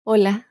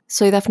Hola,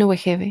 soy Dafne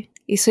Wegebe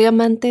y soy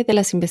amante de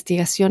las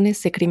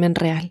investigaciones de crimen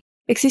real.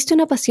 Existe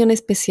una pasión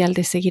especial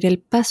de seguir el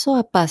paso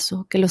a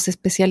paso que los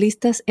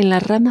especialistas en la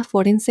rama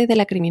forense de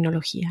la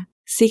criminología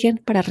siguen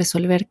para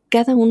resolver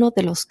cada uno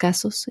de los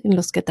casos en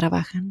los que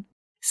trabajan.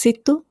 Si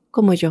tú,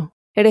 como yo,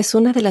 eres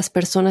una de las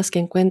personas que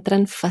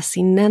encuentran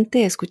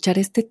fascinante escuchar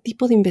este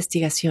tipo de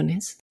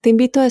investigaciones, te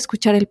invito a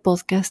escuchar el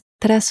podcast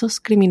Trazos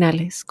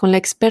Criminales con la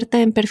experta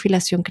en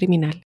perfilación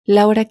criminal,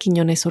 Laura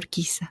Quiñones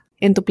Orquiza,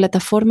 en tu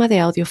plataforma de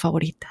audio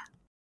favorita.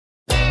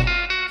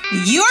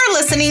 You're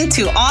listening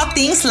to All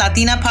Things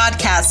Latina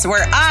Podcast,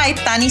 where I,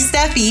 Tani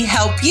Steffi,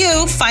 help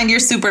you find your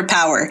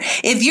superpower.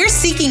 If you're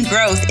seeking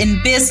growth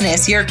in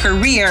business, your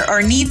career,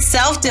 or need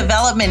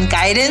self-development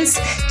guidance,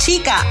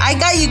 chica, I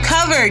got you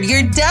covered.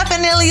 You're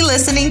definitely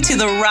listening to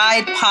the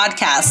right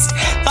podcast.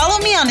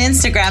 Follow me on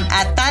Instagram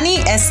at Tani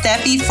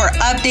Steffi for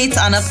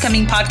updates on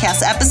upcoming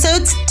podcast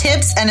episodes,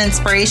 tips, and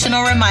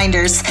inspirational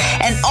reminders.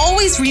 And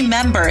always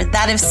remember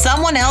that if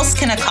someone else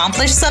can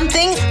accomplish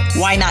something,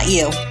 why not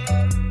you?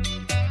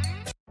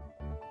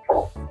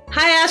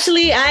 Hi,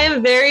 Ashley. I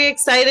am very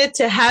excited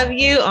to have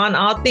you on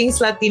All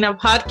Things Latina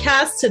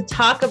podcast to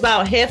talk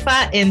about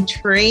Jefa in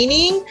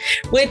Training,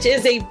 which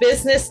is a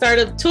business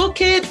startup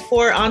toolkit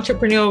for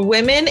entrepreneurial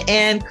women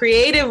and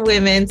creative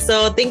women.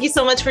 So thank you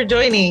so much for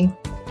joining.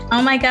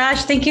 Oh my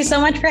gosh. Thank you so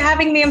much for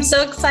having me. I'm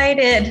so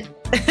excited.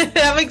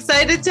 I'm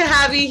excited to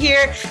have you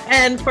here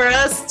and for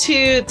us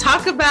to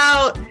talk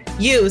about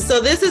you.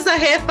 So this is a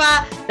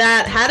Jefa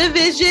that had a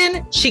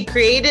vision. She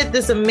created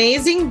this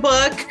amazing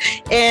book,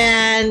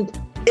 and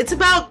it's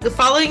about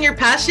following your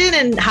passion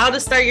and how to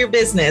start your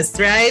business,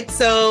 right?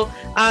 So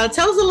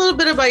tell us a little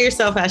bit about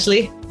yourself,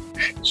 Ashley.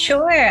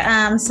 Sure.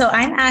 So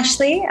I'm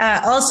Ashley,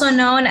 also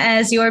known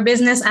as your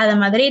business Ada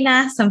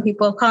Madrina. Some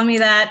people call me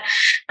that.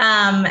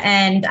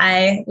 And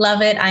I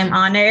love it. I'm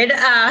honored.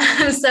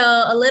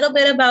 So a little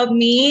bit about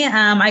me.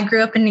 I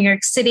grew up in New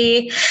York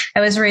City. I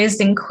was raised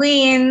in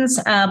Queens.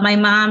 My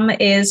mom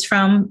is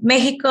from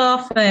Mexico,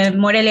 from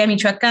Morelia,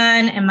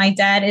 Michoacan, and my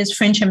dad is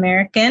French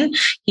American.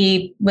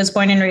 He was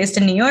born and raised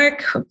in New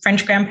York,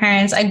 French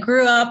grandparents. I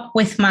grew up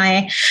with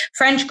my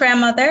French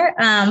grandmother,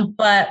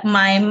 but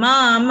my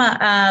mom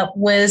it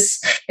was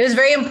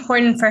very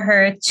important for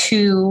her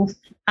to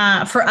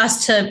for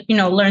us to,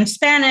 learn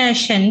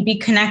Spanish and be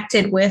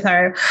connected with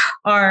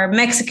our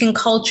Mexican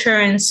culture.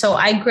 And so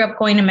I grew up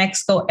going to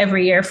Mexico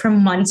every year for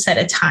months at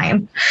a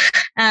time.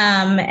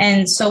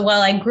 And so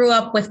while I grew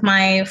up with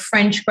my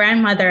French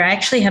grandmother, I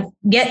actually have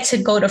yet to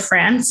go to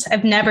France.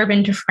 I've never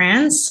been to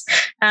France.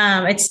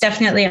 It's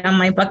definitely on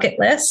my bucket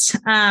list.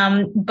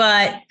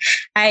 But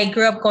I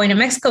grew up going to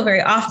Mexico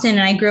very often,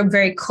 and I grew up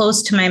very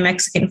close to my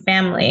Mexican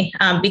family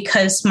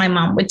because my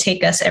mom would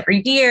take us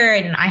every year,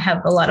 and I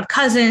have a lot of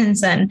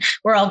cousins, and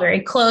we're all very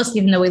close,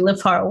 even though we live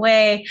far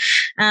away.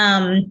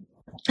 And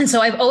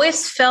so I've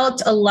always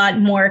felt a lot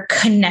more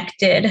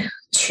connected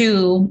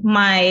to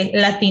my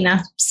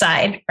Latina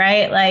side,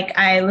 right? Like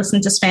I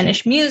listen to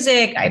Spanish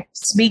music, I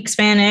speak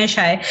Spanish,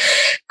 I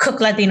cook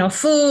Latino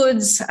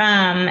foods.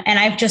 And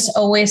I've just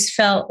always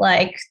felt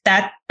like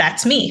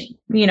that's me,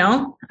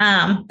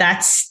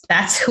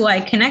 that's who I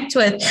connect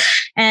with.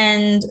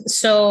 And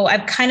so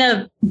I've kind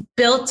of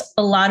built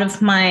a lot of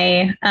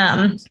my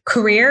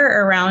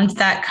career around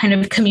that kind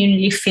of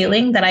community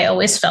feeling that I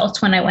always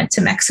felt when I went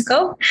to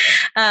Mexico,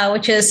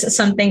 which is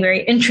something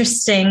very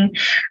interesting,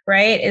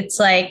 right? It's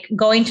like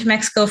going to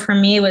Mexico for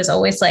me was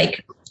always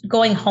like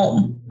going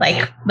home,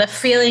 like the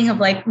feeling of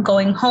like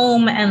going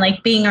home and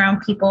like being around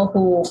people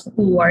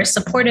who are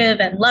supportive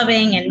and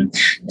loving and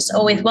just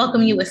always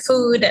welcome you with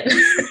food and,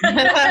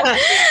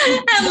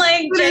 and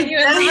like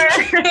genuinely,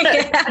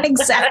 yeah,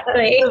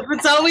 exactly.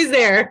 It's always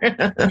there.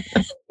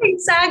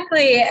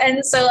 Exactly.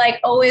 And so like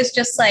always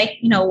just like,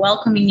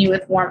 welcoming you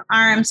with warm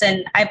arms.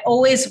 And I've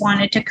always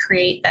wanted to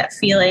create that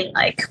feeling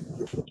like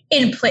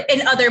in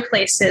other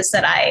places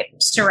that I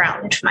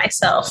surround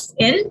myself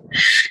in.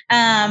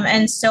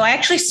 And so I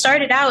actually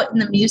started out in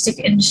the music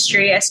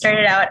industry. I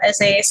started out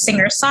as a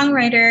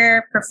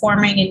singer-songwriter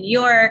performing in New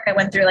York. I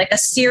went through like a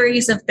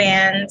series of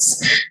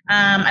bands.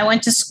 I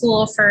went to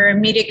school for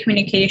media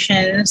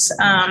communications.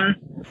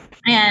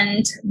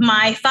 And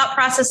my thought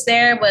process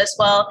there was,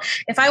 well,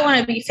 if I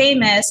want to be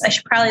famous, I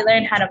should probably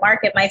learn how to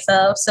market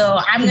myself. So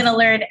I'm going to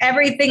learn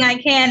everything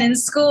I can in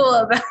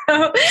school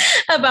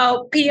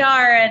about PR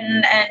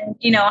and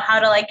how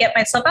to like get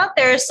myself out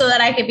there so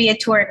that I could be a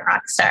touring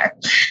rock star.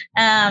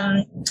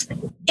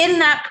 In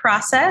that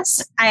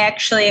process, I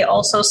actually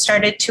also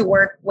started to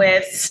work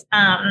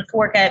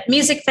at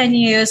music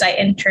venues. I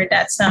interned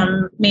at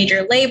some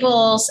major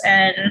labels,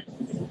 and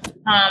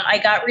I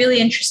got really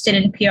interested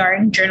in PR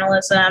and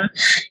journalism.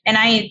 And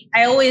I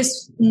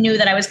always knew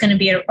that I was going to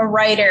be a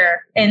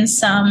writer in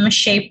some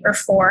shape or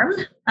form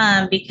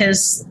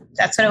because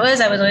that's what it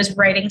was. I was always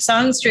writing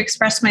songs to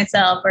express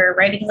myself or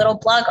writing little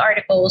blog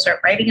articles or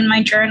writing in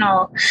my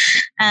journal.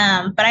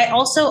 But I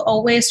also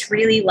always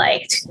really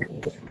liked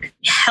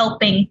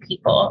helping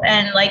people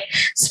and like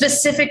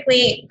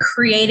specifically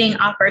creating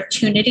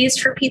opportunities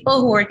for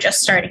people who are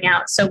just starting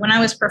out. So when I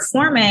was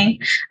performing,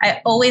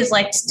 I always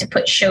liked to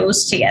put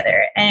shows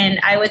together, and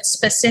I would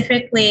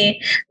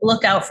specifically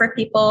look out for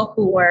people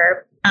who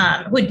were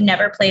who'd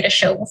never played a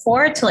show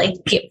before to like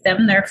give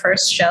them their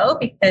first show,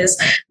 because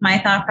my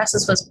thought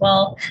process was,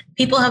 well,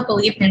 people have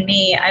believed in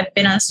me. I've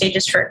been on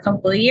stages for a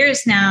couple of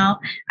years now.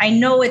 I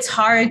know it's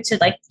hard to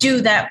like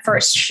do that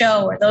first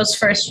show or those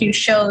first few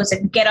shows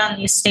and get on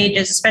these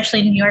stages,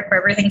 especially in New York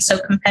where everything's so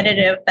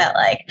competitive, that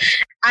like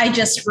I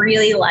just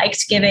really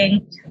liked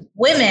giving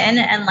women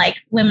and like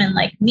women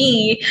like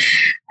me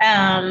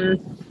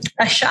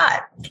a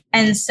shot.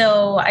 And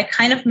so I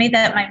kind of made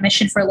that my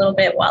mission for a little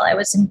bit while I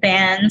was in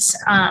bands.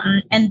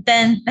 And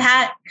then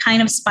that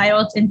kind of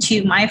spiraled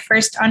into my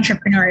first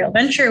entrepreneurial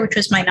venture, which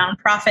was my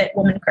nonprofit,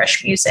 Women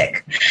Crush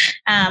Music.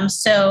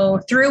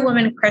 So through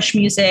Women Crush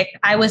Music,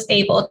 I was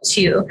able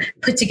to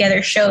put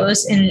together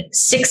shows in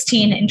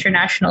 16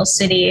 international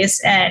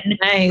cities and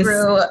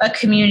grew a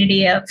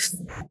community of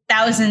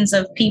thousands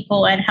of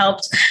people and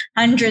helped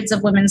hundreds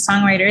of women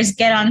songwriters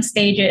get on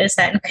stages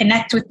and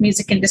connect with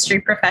music industry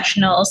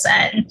professionals.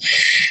 And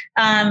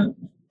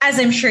as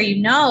I'm sure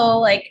you know,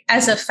 like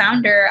as a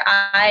founder,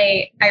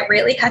 I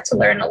really had to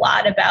learn a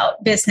lot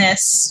about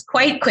business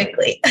quite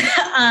quickly.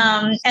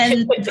 And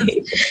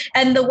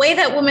the way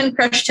that Women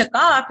Crush took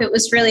off, it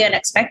was really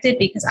unexpected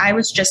because I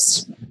was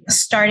just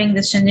starting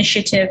this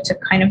initiative to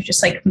kind of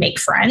just like make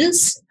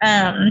friends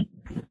and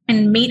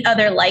meet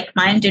other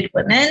like-minded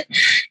women.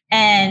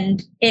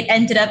 And it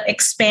ended up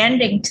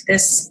expanding to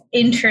this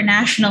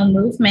international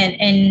movement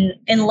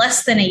in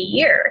less than a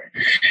year.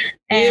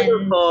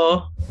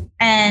 Beautiful.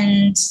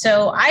 And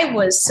so I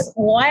was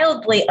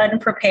wildly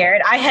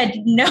unprepared. I had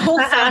no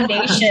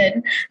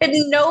foundation, for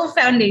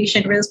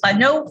this plan,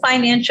 no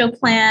financial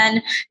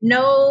plan,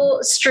 no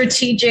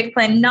strategic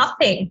plan,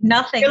 nothing.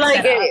 You're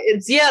like,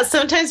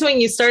 sometimes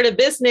when you start a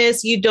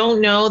business, you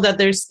don't know that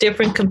there's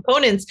different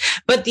components,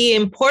 but the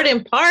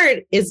important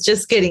part is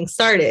just getting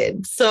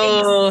started.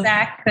 So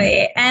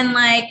exactly. And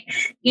like,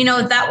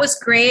 that was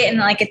great. And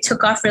like, it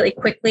took off really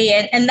quickly.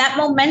 And that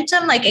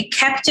momentum, like it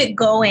kept it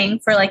going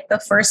for like the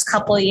first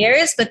couple of years.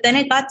 But then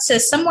it got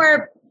to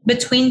somewhere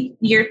between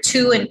year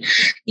 2 and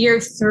year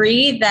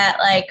 3 that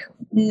like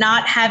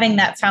not having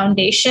that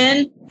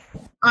foundation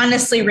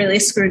honestly really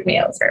screwed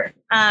me over.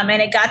 And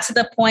it got to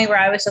the point where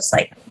I was just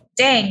like,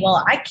 dang,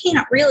 well, I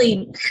can't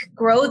really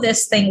grow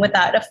this thing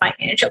without a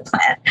financial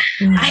plan.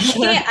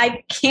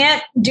 I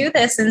can't do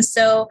this. And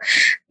so,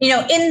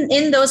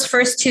 in those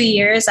first 2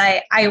 years,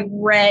 I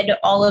read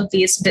all of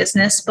these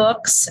business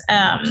books,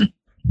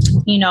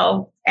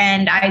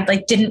 and I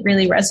like didn't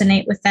really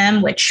resonate with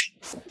them, which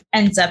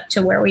ends up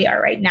to where we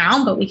are right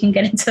now, but we can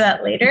get into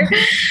that later.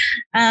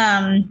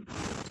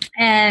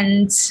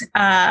 And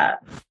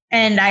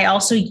I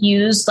also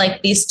used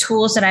like these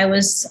tools that I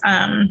was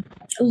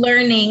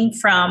learning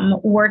from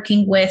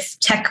working with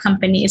tech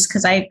companies,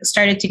 because I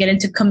started to get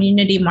into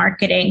community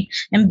marketing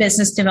and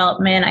business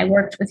development. I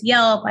worked with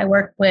Yelp. I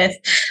worked with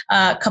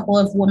a couple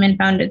of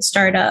women-founded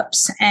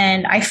startups,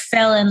 and I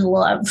fell in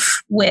love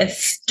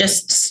with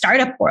just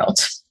startup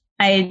world.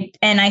 I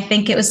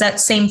think it was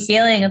that same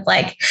feeling of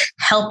like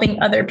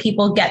helping other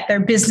people get their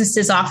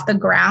businesses off the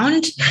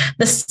ground,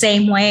 the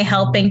same way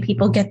helping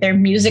people get their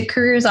music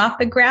careers off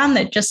the ground,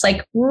 that just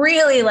like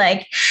really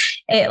like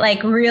it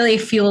like really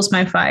fuels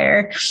my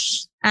fire.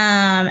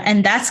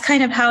 And that's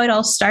kind of how it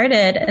all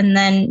started. And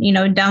then,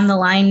 down the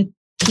line,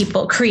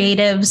 people,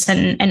 creatives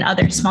and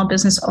other small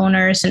business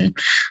owners and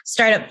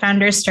startup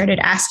founders started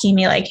asking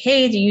me like,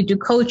 hey, do you do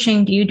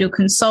coaching? Do you do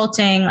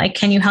consulting? Like,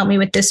 can you help me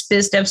with this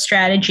biz dev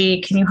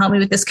strategy? Can you help me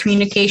with this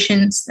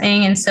communications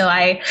thing? And so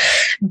I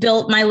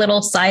built my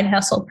little side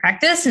hustle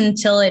practice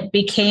until it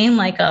became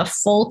like a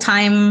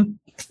full-time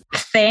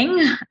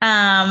thing.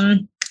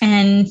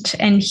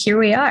 And here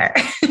we are.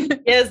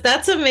 Yes,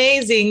 that's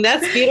amazing.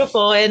 That's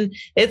beautiful. And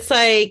it's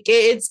like,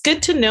 it's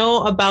good to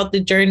know about the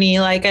journey.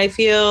 Like, I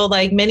feel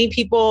like many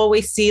people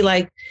always see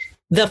like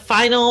the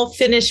final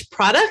finished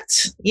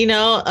product,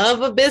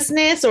 of a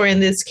business, or in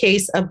this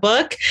case, a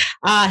book,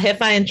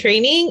 Jefa and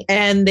training,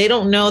 and they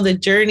don't know the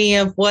journey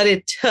of what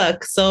it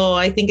took. So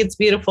I think it's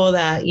beautiful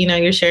that,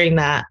 you're sharing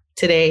that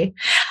today.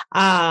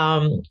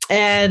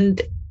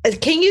 And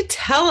can you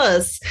tell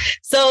us,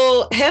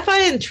 so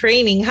Jefa and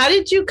training, how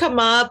did you come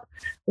up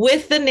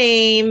with the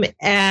name,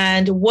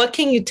 and what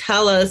can you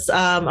tell us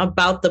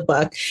about the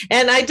book?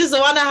 And I just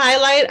want to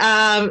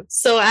highlight,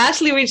 so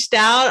Ashley reached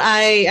out.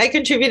 I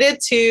contributed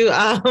to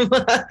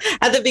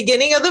at the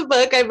beginning of the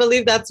book. I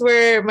believe that's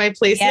where my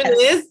placement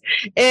is.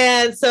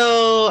 And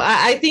so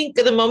I think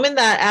the moment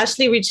that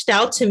Ashley reached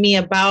out to me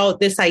about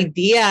this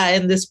idea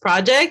and this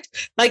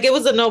project, like it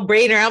was a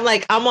no-brainer. I'm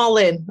like, I'm all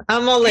in,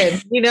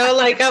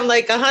 like I'm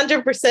like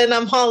 100%,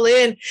 I'm all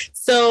in.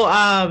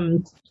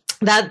 So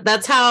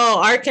that's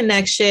how our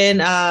connection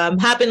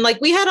happened. Like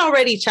we had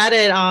already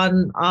chatted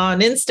on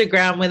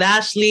Instagram with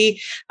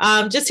Ashley,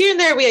 just here and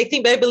there.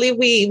 I believe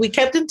we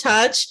kept in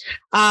touch.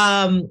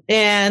 And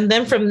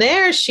then from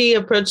there, she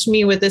approached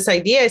me with this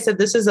idea. I said,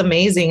 this is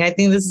amazing. I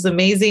think this is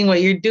amazing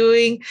what you're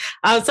doing.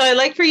 So I'd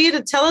like for you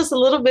to tell us a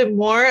little bit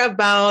more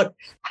about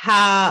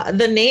how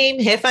the name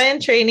Jefa in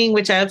Training,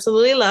 which I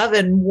absolutely love,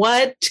 and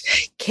what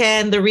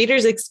can the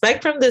readers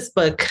expect from this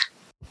book?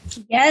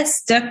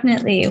 Yes,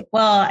 definitely.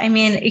 Well, I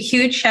mean, a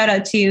huge shout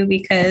out to you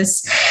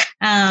because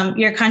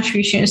your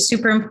contribution is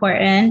super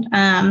important.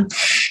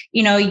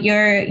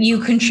 You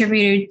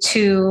contributed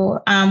to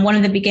one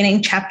of the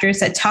beginning chapters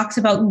that talks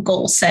about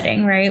goal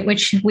setting, right?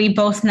 Which we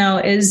both know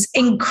is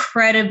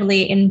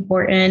incredibly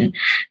important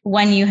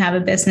when you have a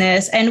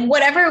business. And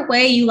whatever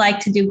way you like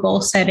to do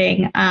goal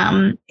setting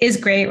is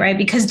great, right?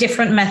 Because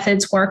different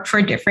methods work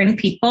for different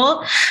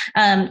people.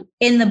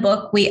 In the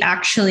book, we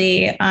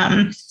actually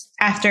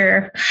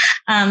after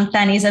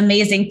Dani's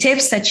amazing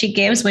tips that she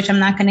gives, which I'm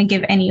not going to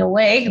give any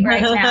away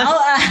right now.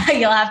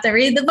 You'll have to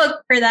read the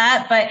book for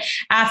that. But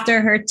after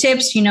her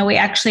tips, we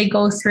actually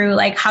go through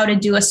like how to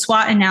do a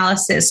SWOT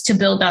analysis to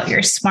build out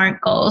your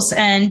SMART goals.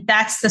 And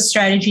that's the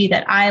strategy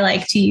that I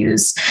like to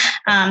use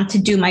to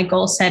do my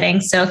goal setting.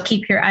 So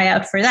keep your eye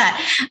out for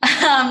that.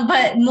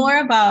 But more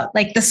about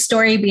like the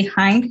story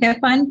behind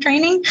Jefa in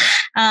Training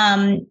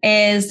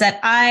is that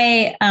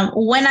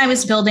when I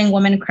was building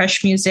Woman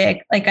Crush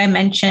Music, like I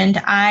mentioned,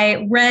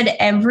 I read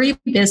every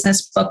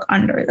business book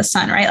under the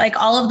sun, right? Like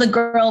all of the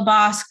Girl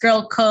Boss,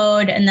 Girl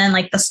Code, and then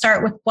like the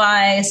Start with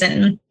Whys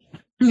and,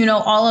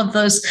 all of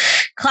those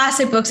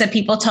classic books that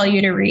people tell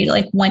you to read,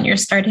 like when you're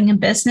starting a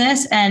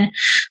business. And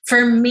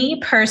for me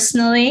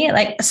personally,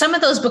 like some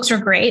of those books were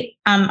great.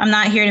 I'm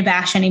not here to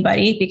bash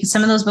anybody because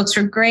some of those books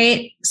were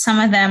great. Some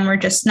of them were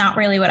just not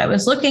really what I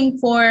was looking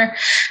for.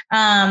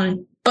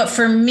 But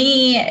for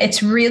me,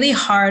 it's really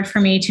hard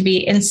for me to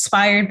be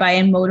inspired by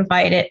and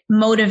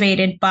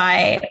motivated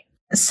by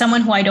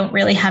someone who I don't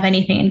really have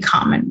anything in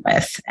common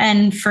with.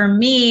 And for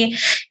me,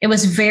 it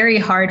was very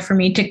hard for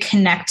me to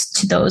connect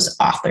to those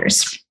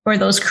authors or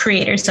those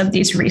creators of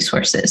these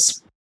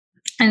resources.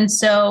 And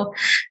so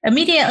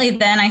immediately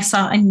then I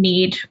saw a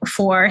need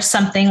for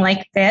something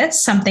like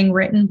this, something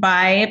written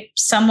by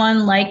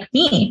someone like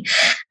me,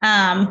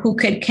 who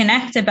could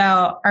connect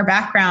about our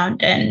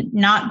background and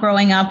not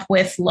growing up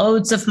with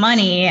loads of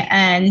money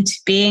and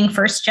being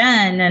first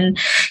gen. And,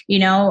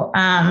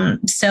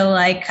 so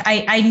like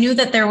I knew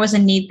that there was a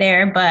need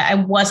there, but I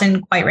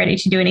wasn't quite ready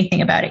to do anything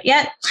about it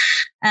yet.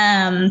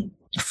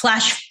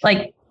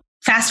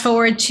 Fast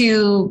forward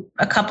to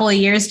a couple of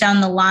years down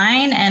the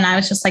line. And I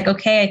was just like,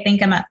 okay, I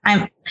think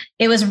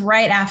it was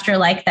right after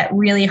like that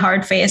really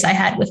hard phase I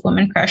had with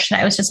Woman Crush. And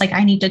I was just like,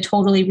 I need to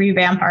totally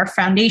revamp our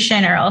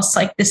foundation or else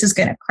like this is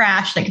going to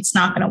crash. Like it's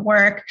not going to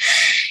work.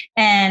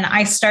 And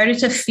I started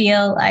to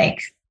feel like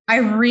I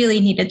really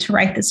needed to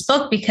write this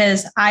book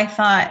because I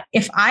thought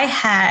if I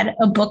had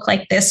a book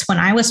like this when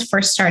I was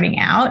first starting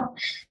out,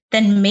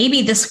 then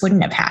maybe this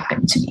wouldn't have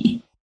happened to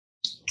me.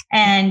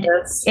 And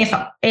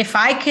if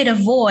I could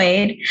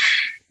avoid,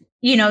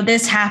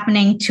 this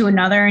happening to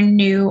another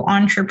new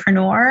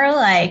entrepreneur,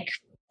 like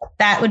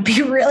that would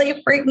be really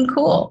freaking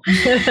cool.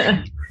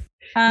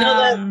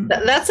 No,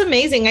 that's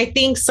amazing. I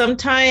think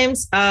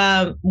sometimes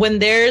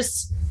when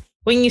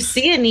you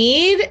see a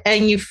need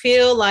and you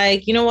feel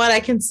like, you know what,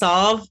 I can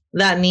solve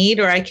that need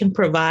or I can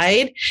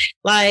provide,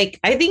 like,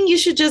 I think you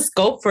should just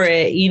go for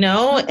it,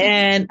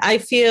 And I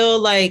feel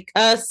like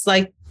us,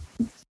 like,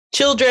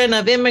 children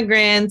of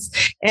immigrants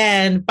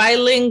and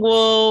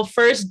bilingual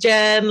first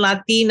gen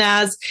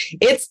Latinas,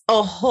 it's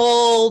a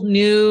whole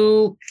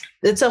new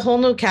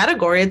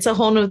category. It's a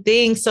whole new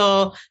thing.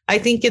 So I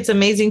think it's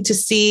amazing to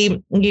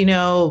see,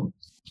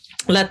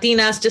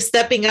 Latinas just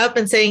stepping up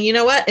and saying, you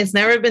know what, it's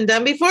never been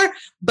done before,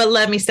 but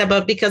let me step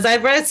up, because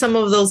I've read some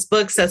of those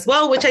books as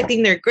well, which I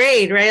think they're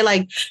great, right?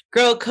 Like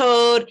Girl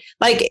Code,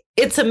 like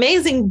it's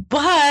amazing,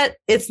 but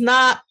it's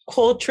not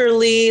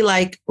culturally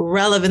like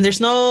relevant. There's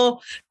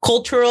no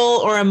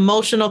cultural or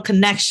emotional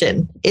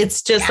connection.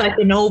 It's just like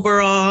an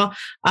overall,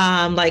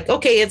 like,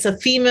 okay, it's a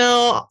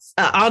female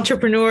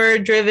entrepreneur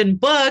driven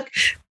book,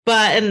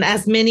 and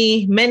as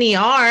many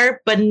are,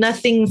 but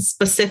nothing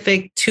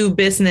specific to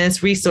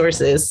business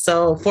resources.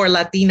 So for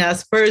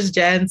Latinas first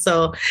gen.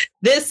 So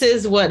this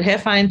is what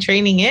Jefa in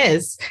Training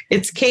is.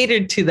 It's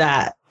catered to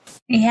that.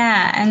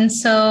 Yeah. And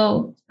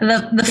so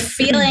the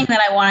feeling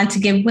that I wanted to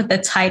give with the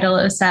title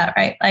is that,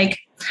 right? Like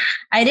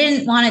I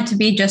didn't want it to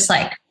be just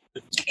like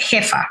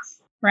Jefa,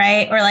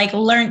 right? Or like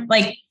learn,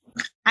 like,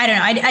 I don't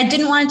know. I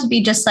didn't want it to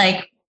be just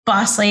like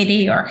boss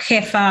lady or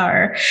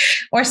Jefa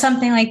or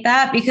something like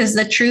that, because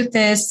the truth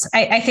is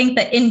I think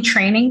the in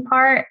training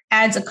part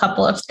adds a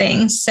couple of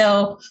things.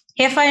 So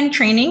Jefa in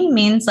Training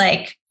means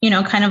like,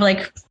 kind of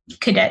like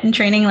cadet in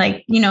training,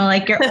 like,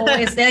 like you're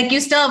always like, you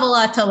still have a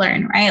lot to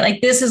learn, right? Like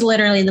this is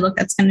literally the book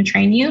that's going to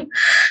train you.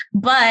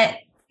 But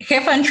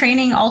Jefa in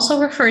Training also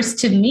refers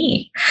to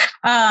me,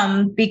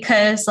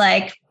 because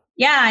like,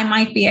 yeah, I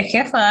might be a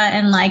Jefa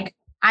and like,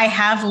 I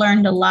have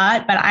learned a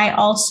lot, but I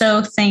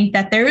also think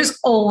that there's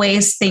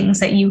always things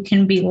that you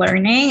can be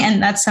learning.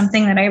 And that's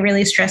something that I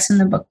really stress in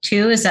the book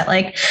too, is that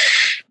like,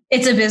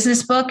 it's a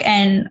business book.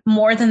 And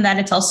more than that,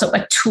 it's also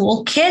a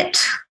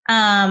toolkit.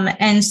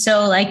 And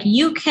so like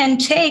you can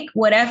take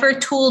whatever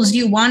tools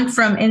you want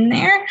from in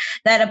there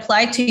that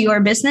apply to your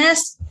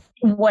business,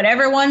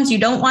 whatever ones you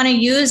don't want to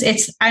use.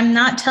 I'm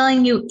not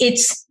telling you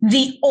it's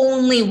the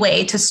only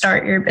way to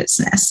start your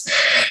business.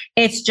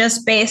 It's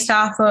just based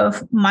off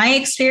of my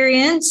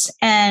experience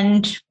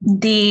and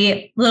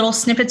the little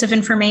snippets of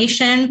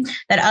information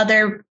that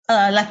other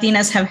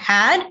Latinas have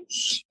had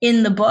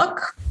in the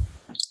book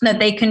that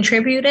they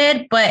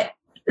contributed. But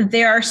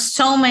there are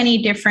so many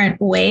different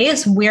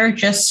ways. We're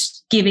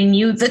just giving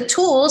you the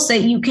tools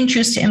that you can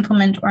choose to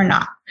implement or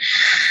not.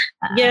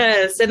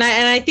 Yes. And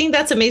I think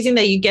that's amazing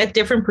that you get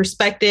different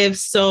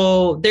perspectives.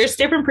 So there's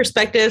different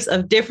perspectives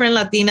of different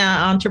Latina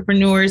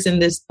entrepreneurs in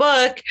this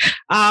book,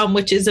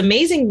 which is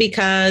amazing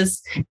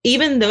because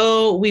even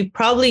though we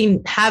probably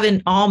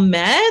haven't all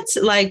met,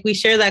 like we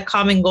share that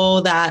common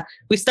goal that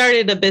we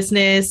started a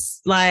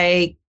business,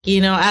 like, you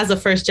know, as a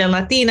first gen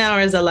Latina or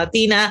as a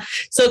Latina.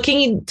 So can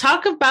you tell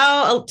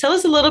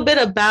us a little bit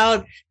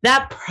about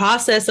that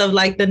process of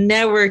like the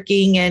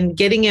networking and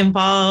getting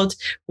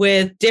involved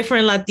with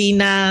different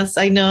Latinas?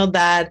 I know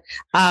that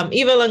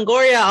Eva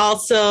Longoria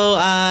also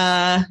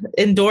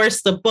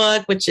endorsed the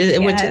book, which is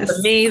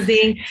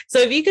amazing. So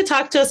if you could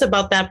talk to us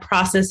about that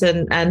process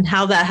and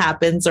how that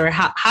happens, or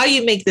how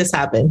you make this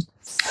happen.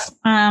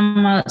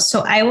 So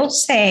I will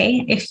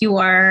say, if you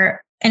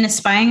are an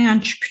aspiring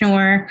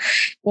entrepreneur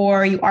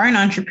or you are an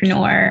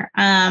entrepreneur,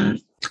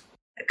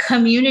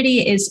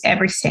 community is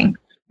everything,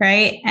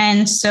 right?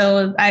 And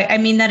so I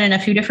mean that in a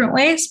few different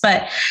ways,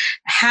 but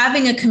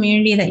having a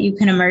community that you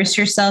can immerse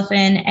yourself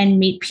in and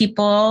meet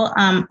people,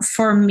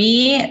 for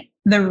me,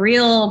 the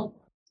real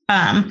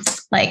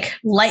like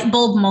light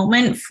bulb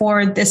moment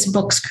for this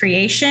book's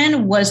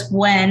creation was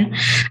when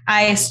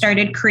I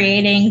started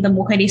creating the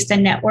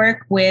Mujerista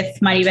network with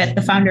Maribeth,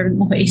 the founder of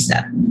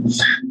Mujerista,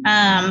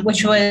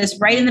 which was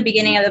right in the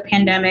beginning of the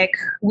pandemic.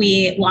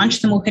 We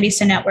launched the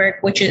Mujerista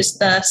network, which is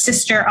the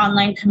sister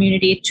online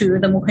community to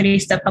the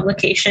Mujerista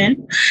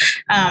publication,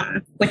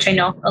 which I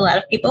know a lot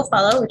of people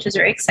follow, which is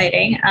very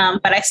exciting.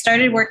 But I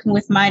started working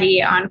with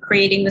Mari on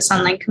creating this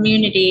online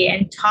community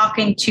and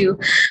talking to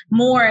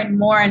more and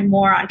more and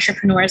more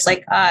entrepreneurs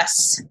like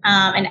us,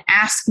 and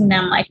asking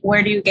them, like,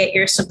 where do you get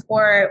your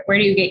support? Where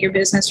do you get your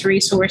business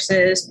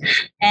resources?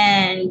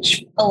 And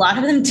a lot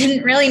of them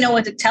didn't really know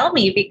what to tell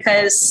me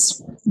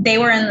because they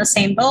were in the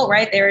same boat,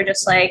 right? They were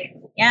just like,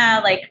 yeah,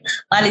 like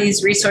a lot of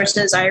these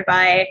resources are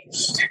by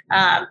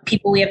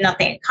people we have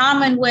nothing in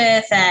common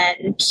with.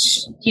 And,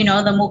 you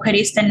know, the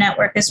Mujerista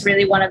network is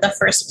really one of the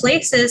first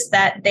places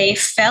that they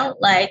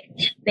felt like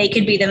they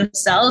could be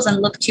themselves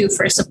and look to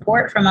for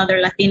support from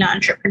other Latina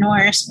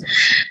entrepreneurs.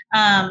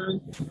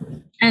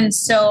 And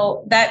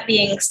so that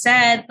being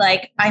said,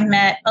 like I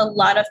met a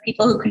lot of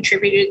people who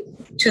contributed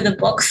to the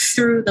book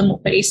through the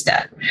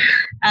Mujerista.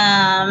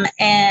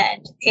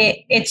 And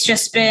it's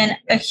just been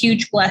a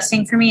huge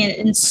blessing for me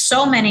in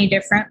so many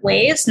different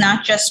ways,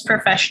 not just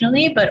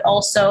professionally, but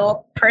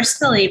also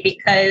personally,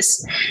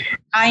 because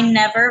I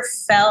never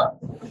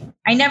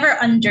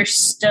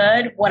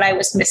understood what I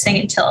was missing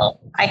until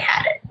I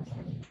had it.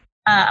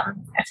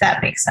 If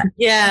that makes sense.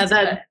 Yeah,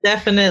 that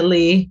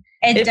definitely.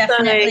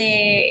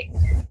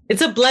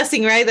 It's a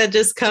blessing, right? That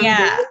just comes in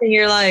and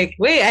you're like,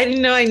 wait, I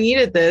didn't know I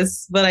needed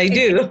this, but I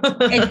do.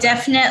 It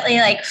definitely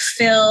like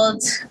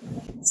filled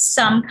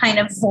some kind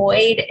of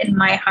void in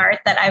my heart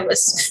that I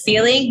was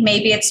feeling.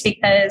 Maybe it's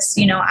because,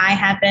 you know, I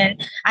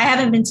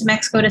haven't been to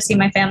Mexico to see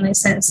my family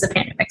since the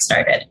pandemic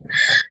started.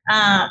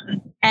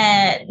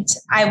 And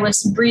I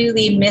was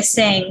really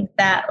missing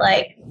that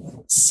like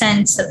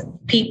sense of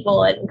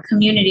people and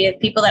community of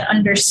people that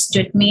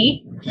understood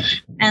me.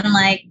 And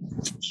like,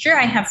 sure,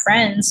 I have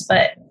friends,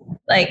 but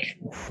like,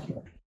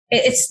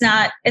 it's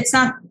not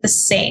the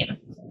same.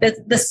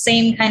 The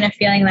same kind of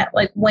feeling that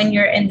like when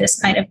you're in this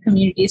kind of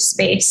community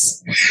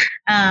space.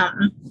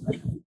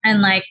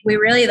 And like we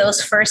really,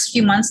 those first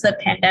few months of the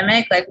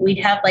pandemic, like we'd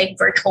have like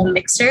virtual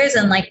mixers,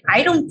 and like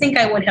I don't think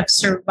I would have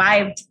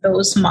survived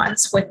those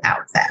months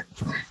without that.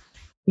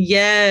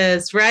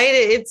 Yes, right.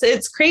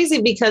 It's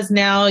crazy because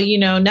now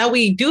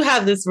we do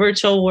have this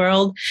virtual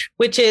world,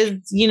 which is,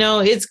 you know,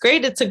 it's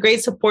great. It's a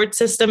great support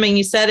system. And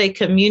you said a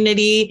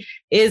community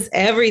is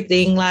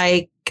everything.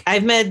 Like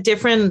I've met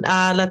different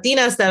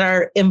Latinas that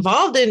are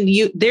involved in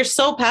you. They're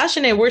so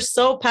passionate. We're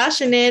so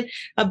passionate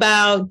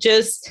about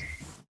just,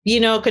 you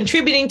know,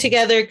 contributing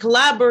together,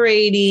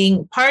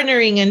 collaborating,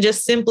 partnering, and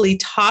just simply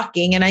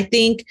talking. And I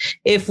think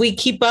if we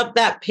keep up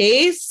that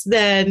pace,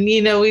 then, you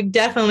know, we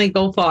definitely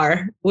go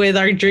far with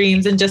our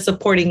dreams and just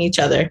supporting each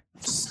other.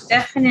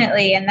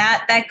 Definitely. And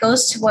that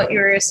goes to what you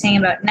were saying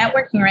about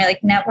networking, right?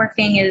 Like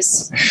networking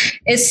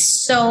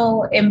is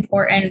so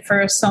important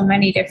for so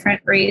many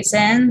different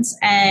reasons.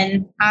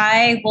 And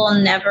I will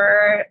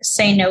never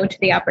say no to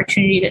the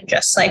opportunity to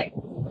just like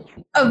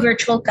a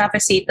virtual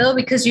cafecito,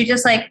 because you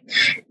just like,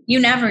 you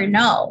never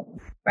know.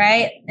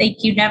 Right?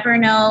 Like you never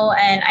know.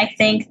 And I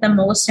think the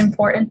most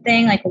important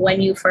thing, like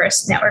when you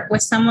first network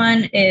with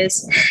someone,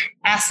 is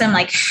ask them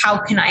like, how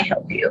can I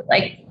help you?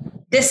 Like,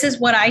 this is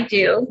what I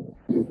do.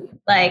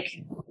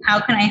 Like,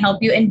 how can I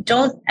help you? And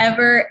don't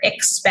ever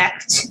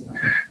expect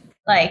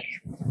like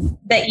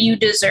that you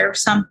deserve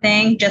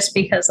something just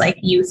because like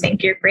you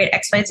think you're great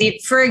at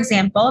XYZ. For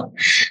example,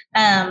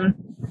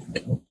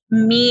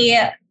 me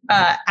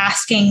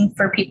asking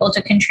for people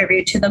to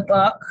contribute to the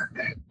book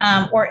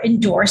or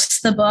endorse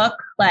the book.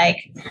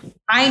 Like,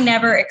 I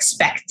never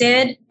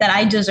expected that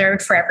I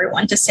deserved for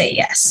everyone to say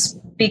yes,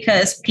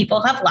 because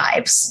people have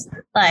lives.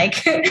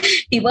 Like,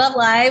 people have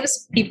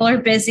lives. People are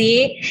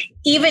busy.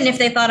 Even if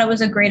they thought it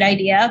was a great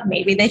idea,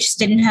 maybe they just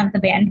didn't have the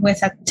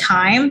bandwidth at the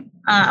time,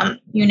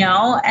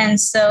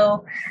 And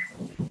so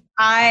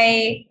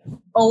I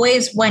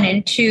always went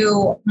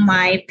into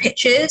my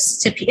pitches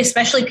to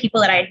especially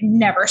people that I'd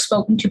never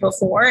spoken to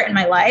before in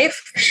my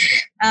life,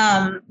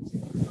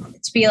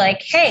 to be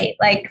like, hey,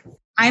 like,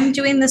 I'm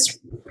doing this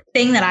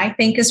thing that I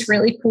think is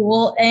really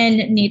cool and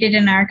needed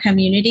in our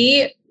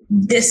community.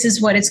 This is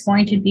what it's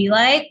going to be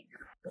like.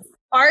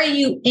 Are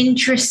you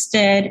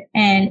interested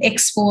in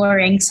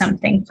exploring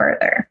something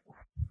further?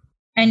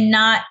 And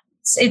not,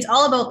 it's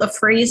all about the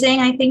phrasing,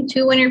 I think,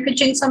 too, when you're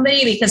pitching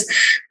somebody, because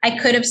I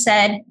could have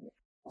said,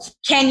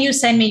 can you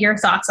send me your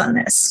thoughts on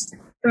this?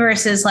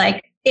 Versus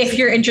like, if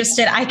you're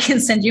interested, I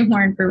can send you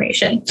more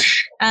information.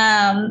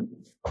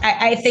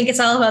 I think it's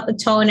all about the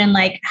tone and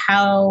like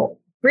how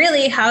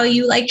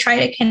you like try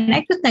to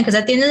connect with them. Because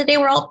at the end of the day,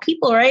 we're all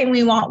people, right? And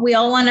we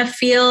all want to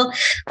feel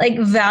like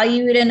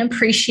valued and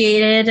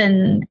appreciated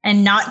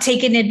and not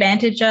taken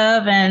advantage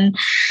of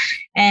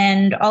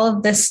and all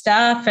of this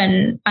stuff.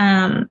 And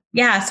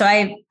so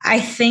I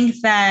think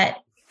that,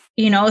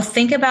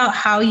 think about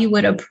how you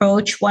would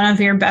approach one of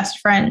your best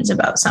friends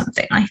about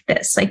something like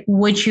this. Like,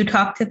 would you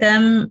talk to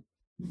them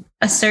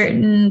a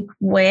certain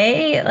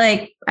way?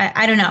 Like,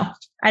 I don't know.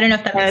 I don't know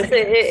if that makes sense.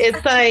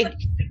 It's like,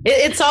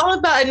 it's all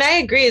about, and I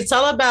agree, it's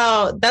all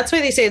about, that's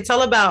why they say it's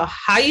all about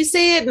how you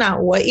say it,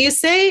 not what you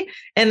say.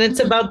 And it's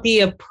about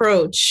the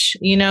approach,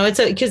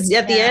 because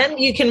at the end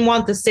you can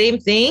want the same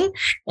thing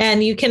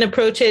and you can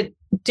approach it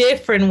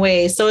different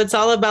ways. So it's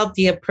all about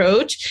the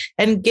approach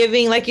and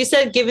giving, like you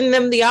said, giving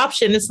them the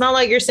option. It's not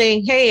like you're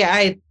saying, hey,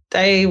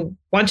 I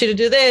want you to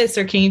do this,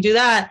 or can you do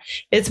that?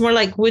 It's more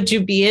like, would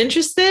you be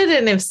interested?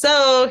 And if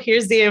so,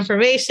 here's the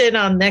information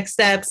on next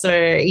steps,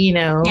 or,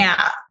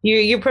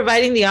 you're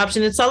providing the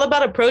option. It's all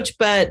about approach,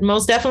 but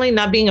most definitely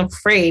not being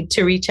afraid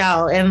to reach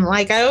out. And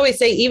like I always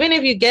say, even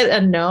if you get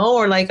a no,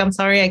 or like, I'm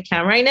sorry, I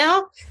can't right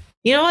now,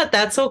 you know what?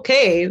 That's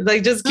okay.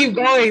 Like, just keep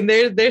going.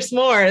 There's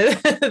more.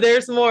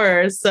 There's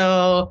more.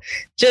 So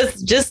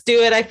just do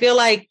it. I feel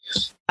like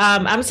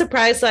I'm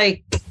surprised.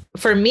 Like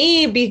for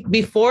me,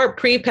 before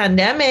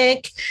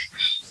pre-pandemic,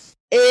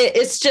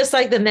 it's just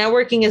like the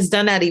networking is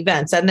done at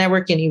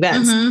networking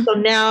events. Mm-hmm. So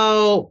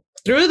now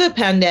through the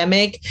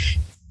pandemic,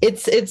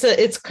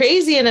 it's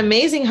crazy and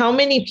amazing how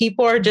many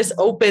people are just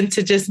open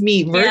to just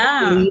meet virtually.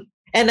 Yeah.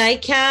 And I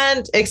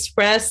can't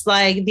express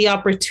like the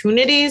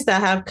opportunities that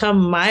have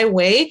come my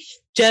way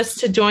just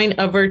to join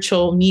a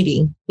virtual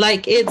meeting.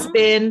 Like it's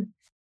been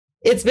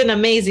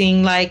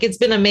amazing. Like it's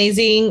been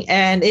amazing.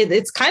 And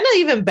it's kind of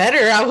even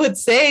better, I would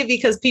say,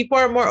 because people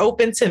are more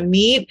open to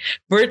meet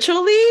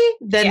virtually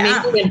than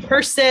maybe in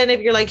person. If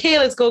you're like, hey,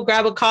 let's go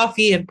grab a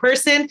coffee in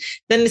person,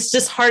 then it's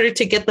just harder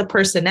to get the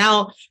person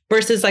out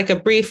versus like a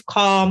brief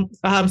call.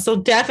 So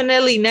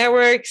definitely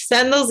network,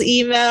 send those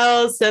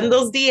emails, send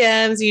those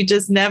DMs. You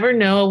just never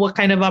know what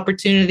kind of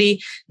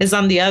opportunity is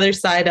on the other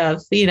side of,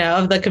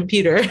 of the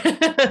computer.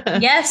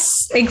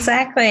 Yes,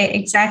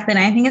 exactly. And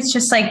I think it's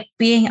just like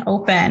being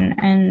open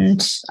and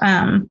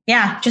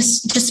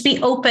just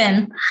be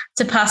open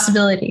to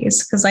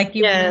possibilities. Cause like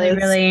you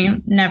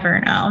really never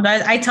know.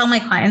 I tell my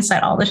clients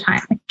that all the time,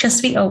 like,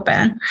 just be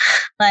open.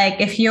 Like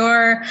if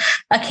you're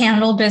a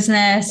candle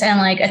business and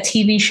like a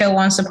TV show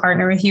wants to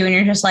partner with you and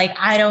you're just like,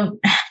 I don't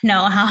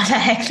know how the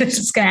heck this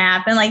is going to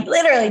happen. Like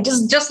literally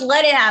just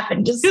let it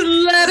happen. Just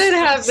let it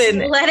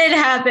happen. Let it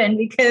happen.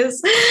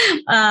 Because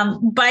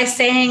by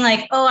saying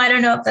like, oh, I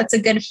don't know if that's a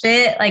good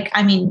fit. Like,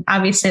 I mean,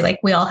 obviously like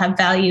we all have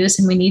values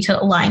and we need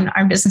to align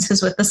our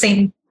businesses with the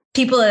same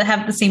people that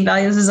have the same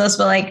values as us.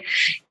 But like,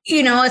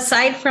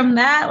 aside from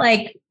that,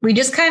 like we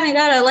just kind of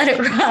got to let it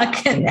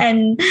rock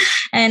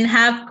and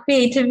have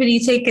creativity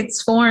take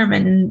its form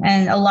and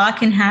a lot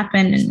can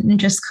happen in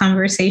just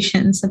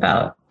conversations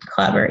about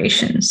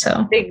collaboration.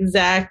 So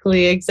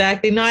exactly.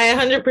 No, I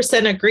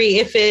 100% agree.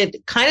 If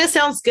it kind of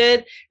sounds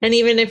good, and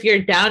even if you're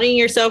doubting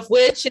yourself,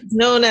 which is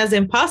known as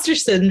imposter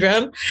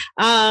syndrome,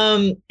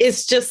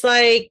 it's just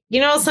like,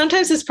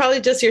 sometimes it's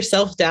probably just your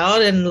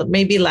self-doubt and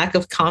maybe lack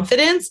of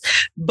confidence,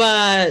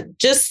 but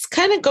just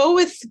kind of go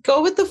with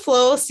the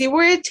flow, see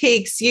where it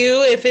takes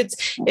you. If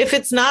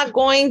it's not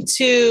going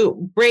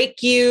to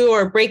break you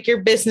or break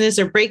your business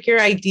or break your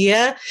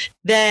idea,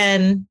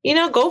 then,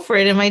 go for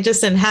it. It might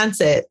just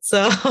enhance it.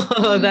 So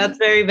that's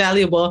very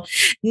valuable.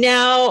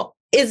 Now,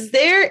 is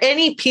there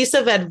any piece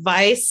of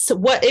advice?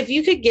 What if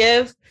you could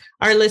give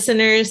our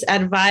listeners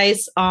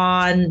advice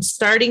on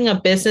starting a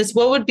business?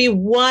 What would be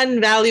one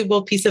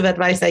valuable piece of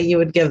advice that you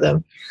would give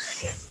them?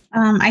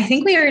 I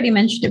think we already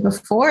mentioned it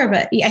before,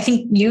 but I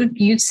think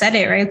you said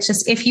it, right? It's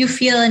just if you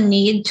feel a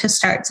need to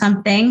start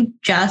something,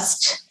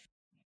 just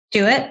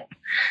do it.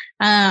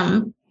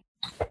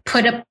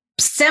 Put a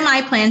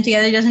semi-plan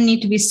together. It doesn't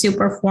need to be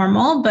super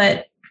formal,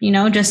 but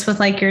just with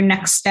like your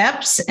next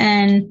steps,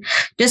 and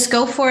just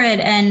go for it.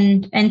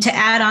 And to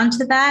add on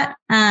to that,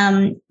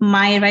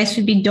 my advice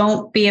would be,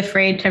 don't be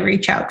afraid to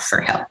reach out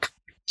for help.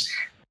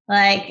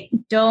 Like,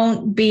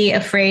 don't be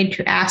afraid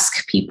to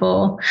ask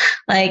people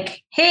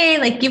like, hey,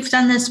 like, you've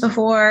done this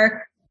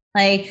before.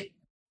 Like,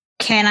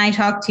 can I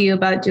talk to you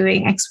about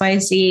doing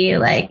XYZ?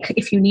 Like,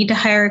 if you need to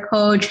hire a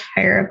coach,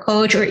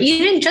 or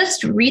even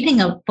just reading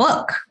a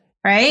book,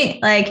 right?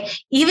 Like,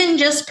 even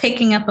just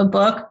picking up a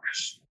book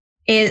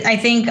is, I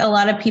think a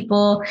lot of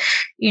people,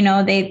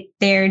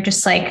 they're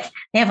just like,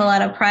 they have a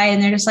lot of pride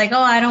and they're just like, oh,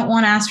 I don't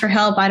want to ask for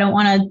help. I don't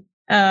want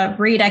to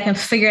read. I can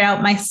figure it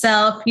out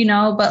myself,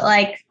 but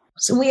like,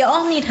 so we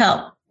all need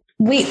help.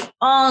 We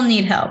all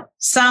need help,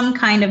 some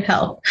kind of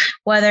help,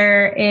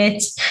 whether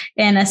it's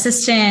an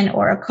assistant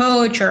or a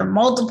coach or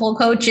multiple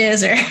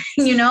coaches, or,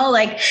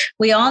 like,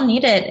 we all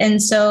need it.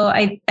 And so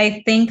I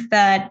think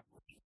that,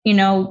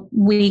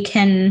 we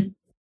can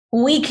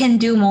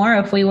do more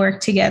if we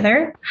work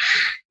together.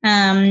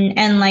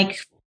 And like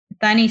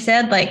Dani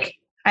said, like,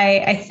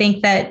 I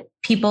think that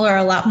people are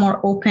a lot more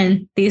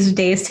open these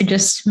days to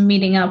just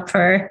meeting up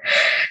for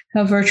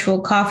a virtual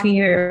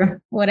coffee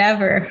or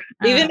whatever.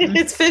 Even if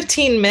it's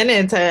 15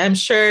 minutes, I'm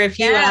sure if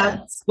you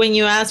when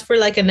you ask for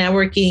like a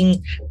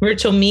networking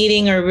virtual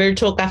meeting or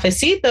virtual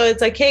cafecito, it's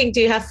like, hey,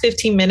 do you have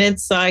 15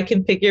 minutes so I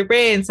can pick your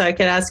brain, so I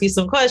can ask you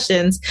some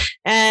questions?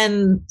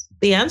 And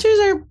the answers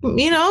are,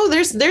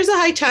 there's a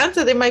high chance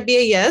that there might be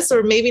a yes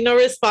or maybe no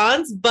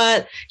response,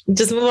 but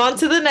just move on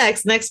to the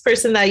next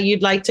person that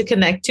you'd like to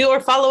connect to, or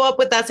follow up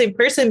with that same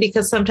person.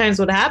 Because sometimes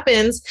what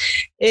happens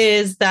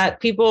is that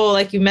people,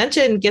 like you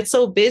mentioned, get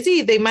so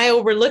busy, they might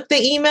overlook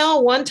the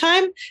email one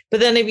time, but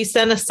then if you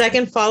send a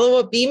second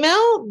follow-up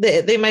email,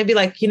 they might be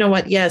like, you know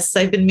what? Yes,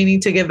 I've been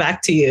meaning to get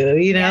back to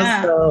you,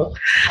 So,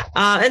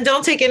 and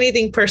don't take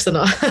anything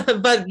personal,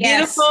 but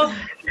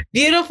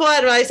beautiful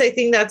advice. I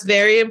think that's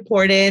very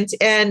important.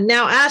 And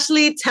now,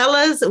 Ashley, tell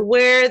us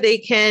where they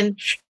can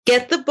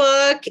get the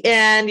book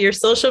and your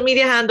social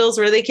media handles,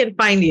 where they can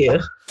find you.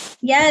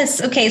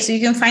 Yes. Okay. So you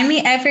can find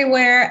me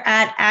everywhere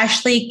at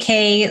Ashley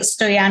K.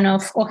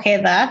 Stoyanov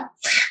Ojeda.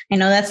 I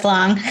know that's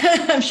long.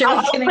 I'm sure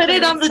I'll put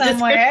it on the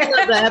description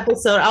of the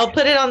episode. I'll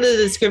put it on the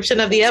description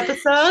of the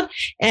episode,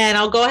 and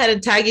I'll go ahead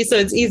and tag you so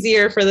it's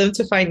easier for them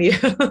to find you.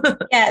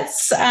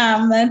 Yes.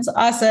 That's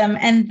awesome.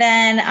 And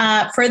then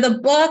for the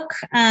book,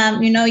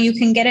 you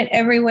can get it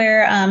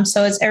everywhere.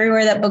 So it's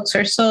everywhere that books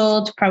are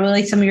sold,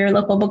 probably some of your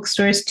local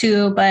bookstores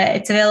too, but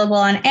it's available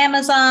on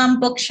Amazon,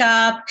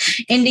 Bookshop,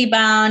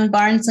 IndieBound,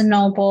 Barnes and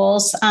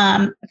Nobles.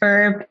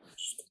 For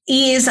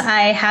ease,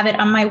 I have it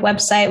on my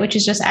website, which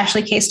is just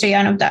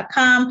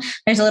ashleyKstoyanov.com.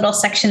 There's a little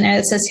section there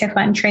that says Jefa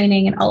and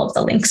Training, and all of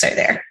the links are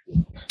there.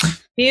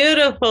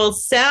 Beautiful.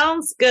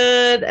 Sounds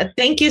good.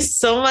 Thank you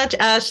so much,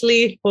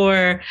 Ashley,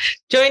 for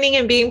joining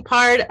and being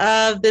part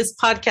of this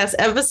podcast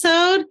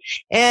episode.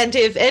 And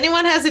if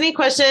anyone has any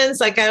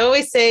questions, like I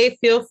always say,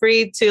 feel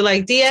free to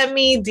DM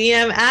me,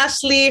 DM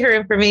Ashley. Her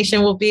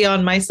information will be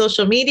on my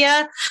social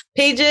media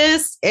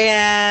pages.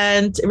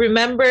 And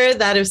remember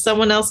that if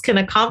someone else can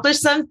accomplish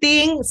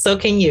something, so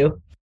can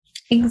you.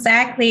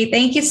 Exactly.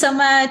 Thank you so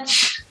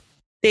much.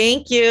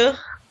 Thank you.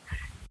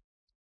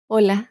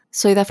 Hola,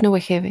 soy Dafne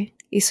Wegebe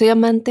y soy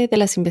amante de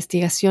las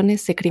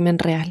investigaciones de crimen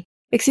real.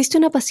 Existe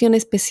una pasión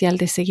especial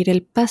de seguir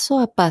el paso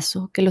a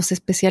paso que los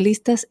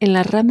especialistas en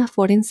la rama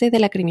forense de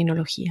la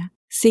criminología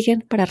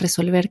siguen para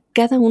resolver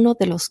cada uno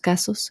de los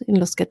casos en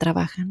los que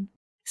trabajan.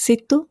 Si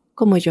tú,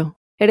 como yo,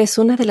 eres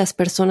una de las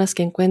personas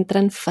que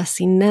encuentran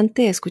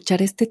fascinante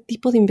escuchar este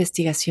tipo de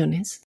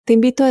investigaciones, te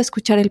invito a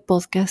escuchar el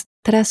podcast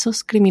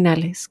Trazos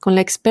Criminales con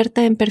la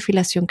experta en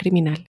perfilación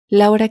criminal,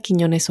 Laura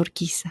Quiñones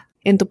Orquiza,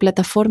 en tu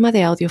plataforma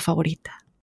de audio favorita.